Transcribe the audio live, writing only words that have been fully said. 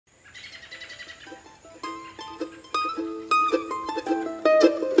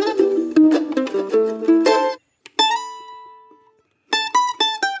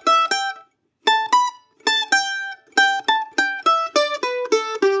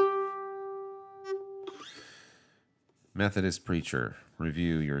Methodist Preacher,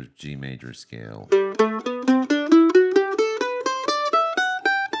 review your G major scale.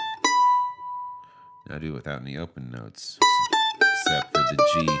 Now do it without any open notes, except for the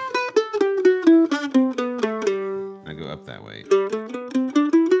G. Now go up that way.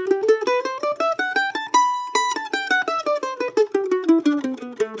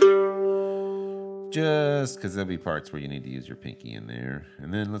 Just because there'll be parts where you need to use your pinky in there.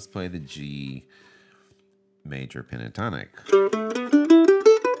 And then let's play the G major pentatonic.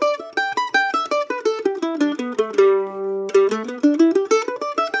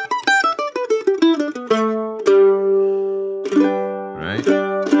 Right?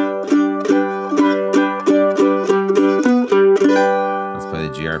 Let's play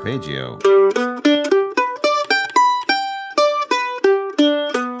the G arpeggio.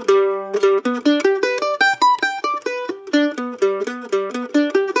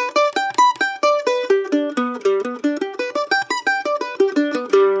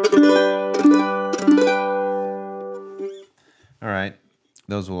 All right,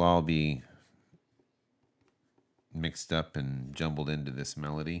 those will all be mixed up and jumbled into this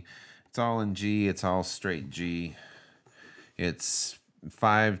melody. It's all in G, it's all straight G. It's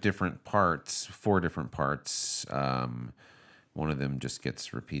 5 different parts, 4 different parts. One of them just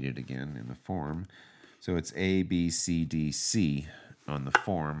gets repeated again in the form. So it's A, B, C, D, C on the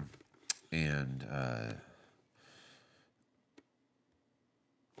form. And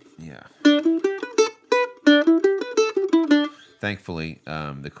yeah. Thankfully,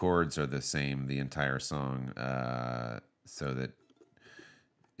 the chords are the same the entire song, so that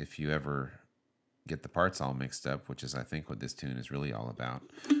if you ever get the parts all mixed up, which is I think what this tune is really all about,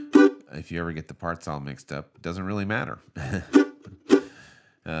 if you ever get the parts all mixed up, it doesn't really matter.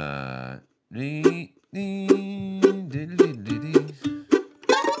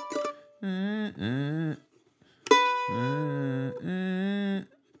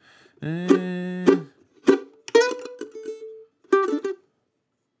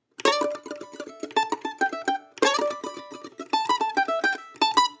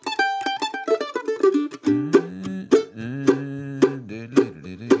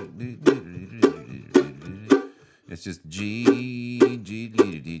 It's just G, G, D,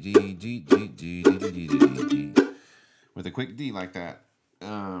 D, D, G, G, G, D, D, D, with a quick D like that.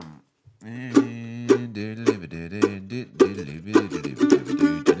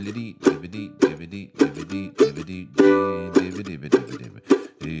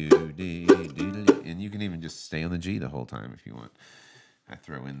 And you can even just stay on the G the whole time if you want. I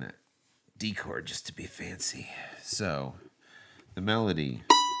throw in that D chord just to be fancy. So, the melody,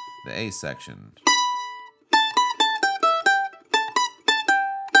 the A section.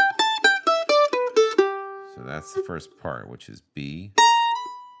 So that's the first part, which is B,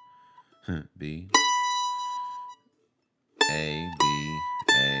 B, A, B,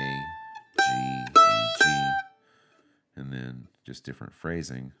 A, G, E, G, and then just different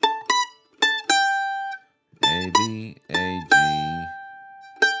phrasing. A, B, A, G,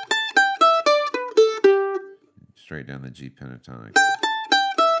 straight down the G pentatonic.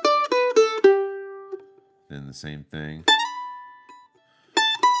 Then the same thing.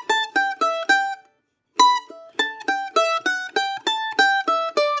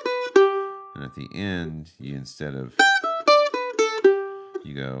 And at the end, you instead of,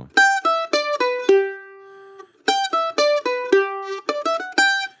 you go,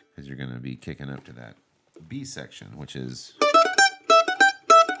 because you're going to be kicking up to that B section, which is,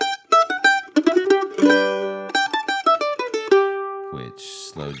 which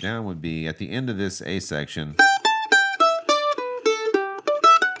slowed down would be at the end of this A section.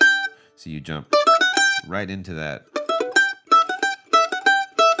 So you jump right into that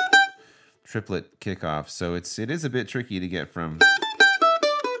triplet kickoff. So it is a bit tricky to get from.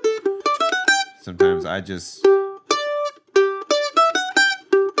 Sometimes I just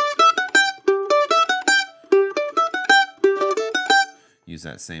use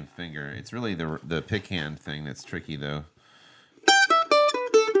that same finger. It's really the pick hand thing that's tricky though.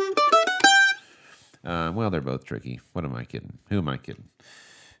 Well, they're both tricky. What am I kidding? Who am I kidding?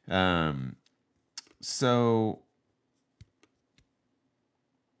 So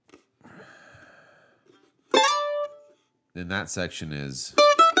then that section is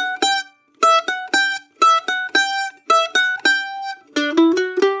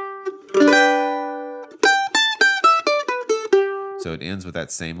so it ends with that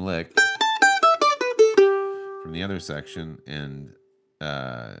same lick from the other section, and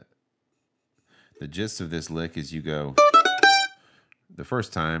the gist of this lick is you go the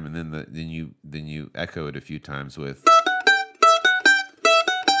first time, and then you echo it a few times with,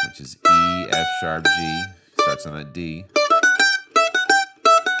 which is E, F sharp, G. starts on that D.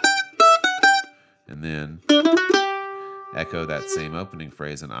 And then echo that same opening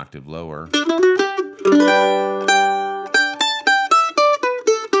phrase an octave lower. And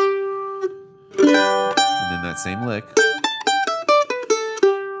then that same lick.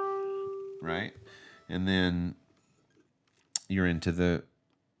 Right? And then you're into the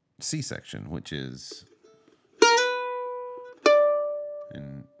C section, which is,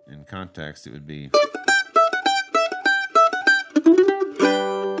 in context, it would be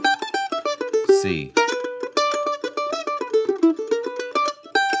C.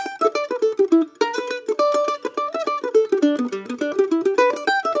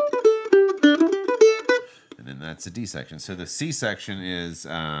 And then that's the D section. So the C section is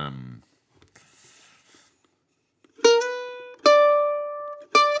so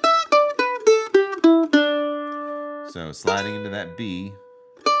sliding into that B,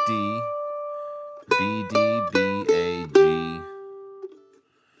 D, B, D, B, A, G.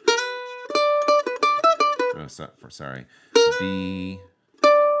 Oh, sorry. B.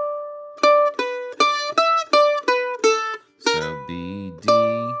 So B, D,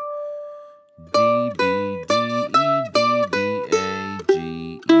 D, B, D, E, D, B, A,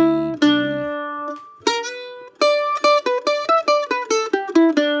 G, E, D.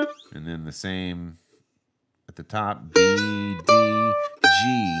 And then the same at the top, B, D,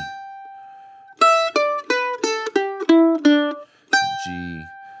 G. G,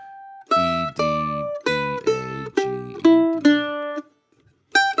 E, D, B, A, G, E, D.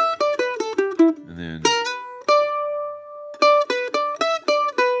 And then,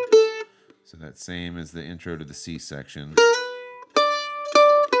 so that's same as the intro to the C section.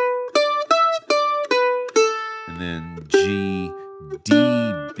 And then G, D,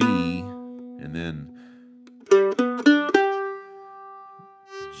 B, and then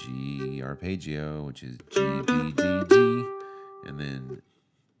G arpeggio, which is G, B, D, G, and then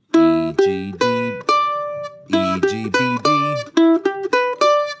E, G, D, E, G, B, D.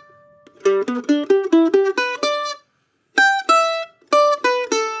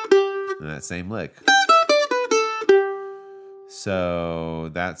 And that same lick. So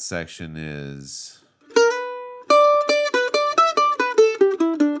that section is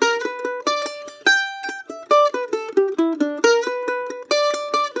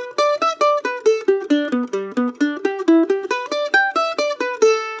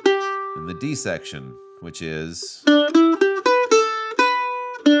D section, which is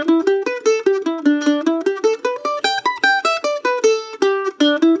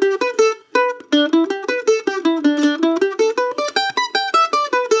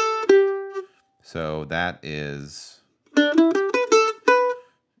so that is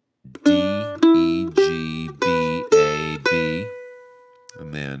D, E, G, B, A, B,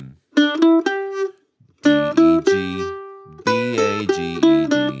 and then D, E, G, B, A, G, E,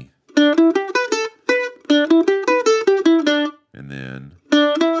 D. And then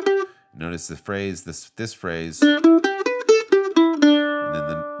notice the phrase, this phrase, and then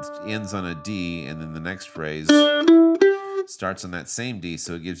the ends on a D, and then the next phrase starts on that same D,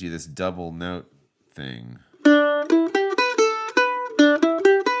 so it gives you this double note thing.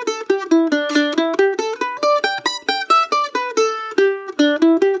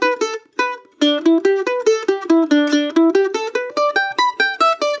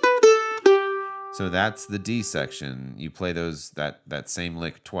 So that's the D section. You play those that same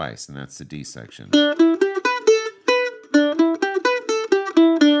lick twice, and that's the D section. And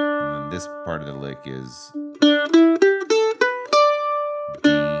then this part of the lick is D,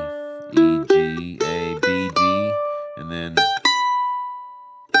 E, G, A, B, D, and then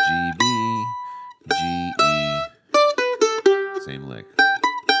G, B, G, E, same lick.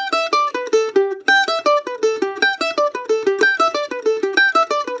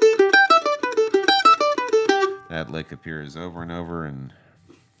 That lick appears over and over in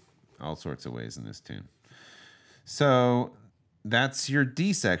all sorts of ways in this tune. So that's your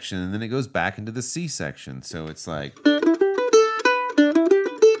D section, and then it goes back into the C section. So it's like,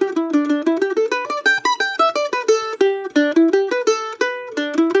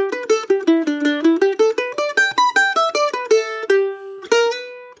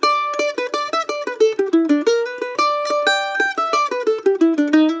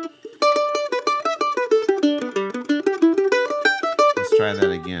 try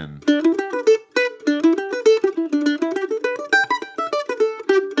that again.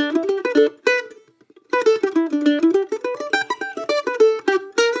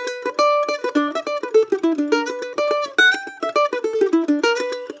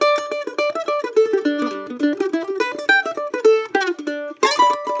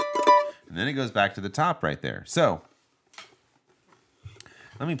 then it goes back to the top right there. So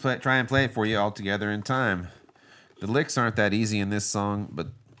let me try and play it for you all together in time. The licks aren't that easy in this song, but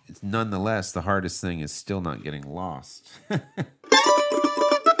it's nonetheless, the hardest thing is still not getting lost.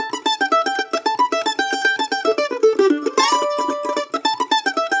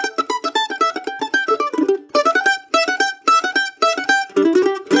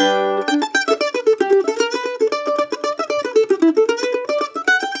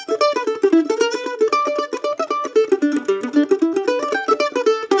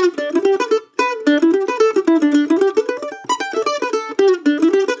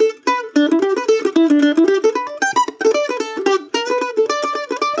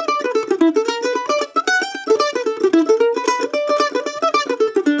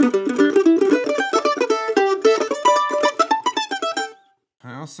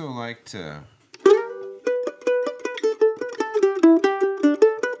 I also like to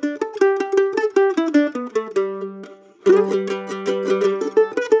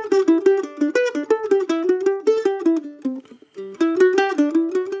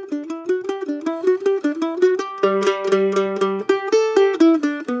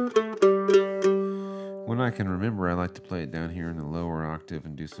when I can remember, I like to play it down here in the lower octave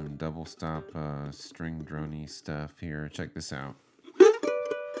and do some double stop string drony stuff here. Check this out.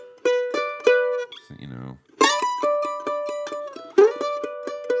 So, you know.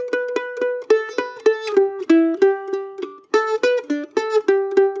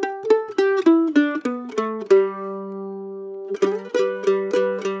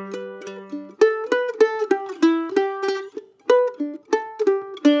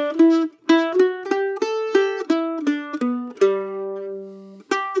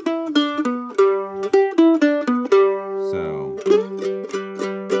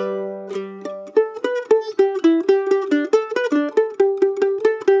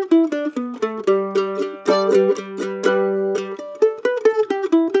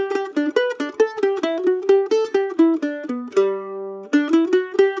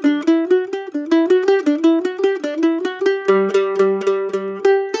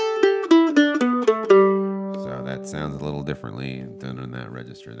 Sounds a little differently done on that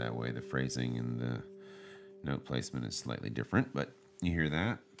register that way. The phrasing and the note placement is slightly different, but you hear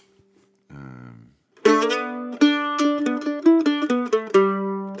that.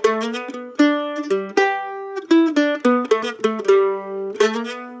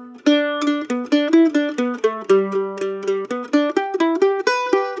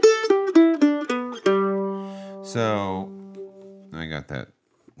 So I got that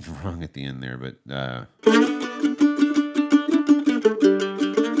wrong at the end there, but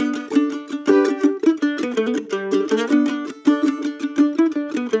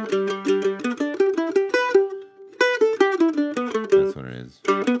that's what it is.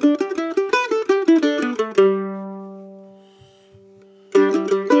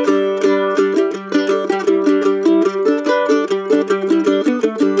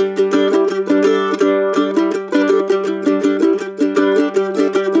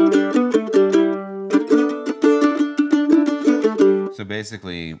 So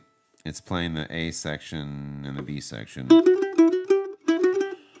basically, it's playing the A section and the B section.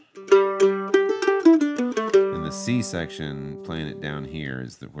 And the C section, playing it down here,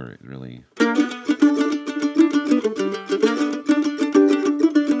 is where it really...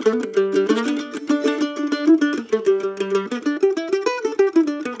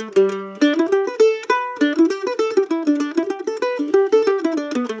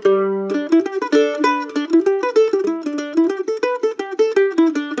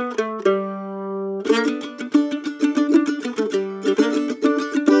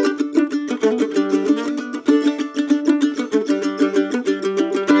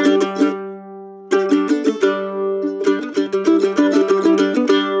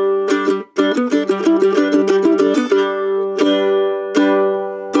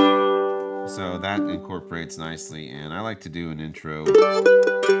 So that incorporates nicely, and I like to do an intro.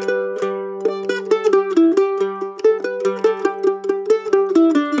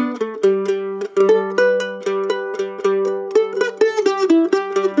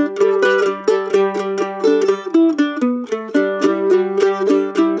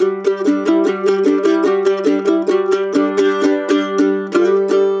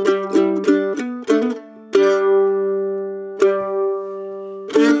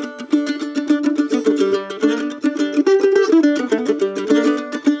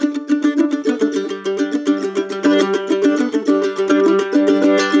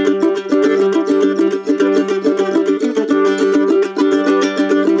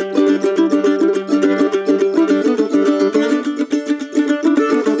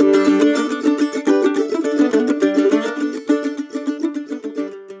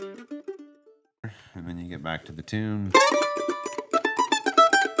 tune.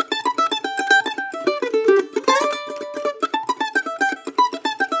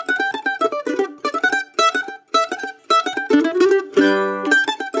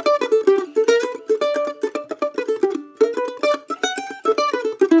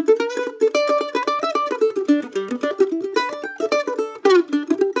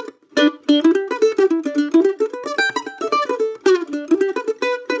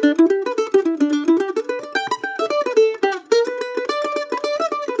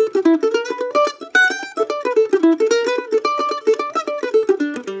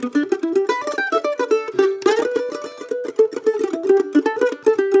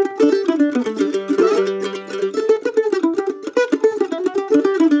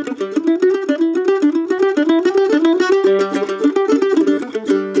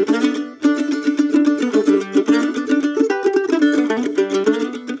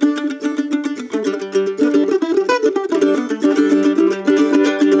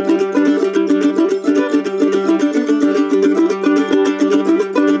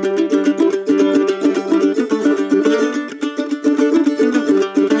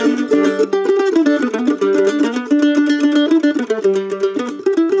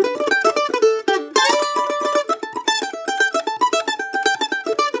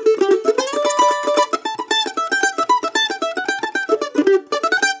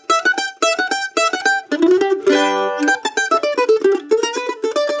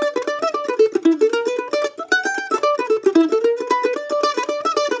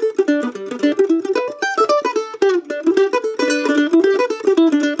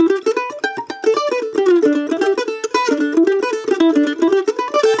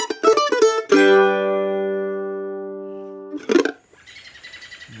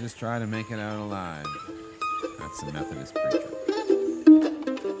 Just try to make it out alive. That's the Methodist Preacher.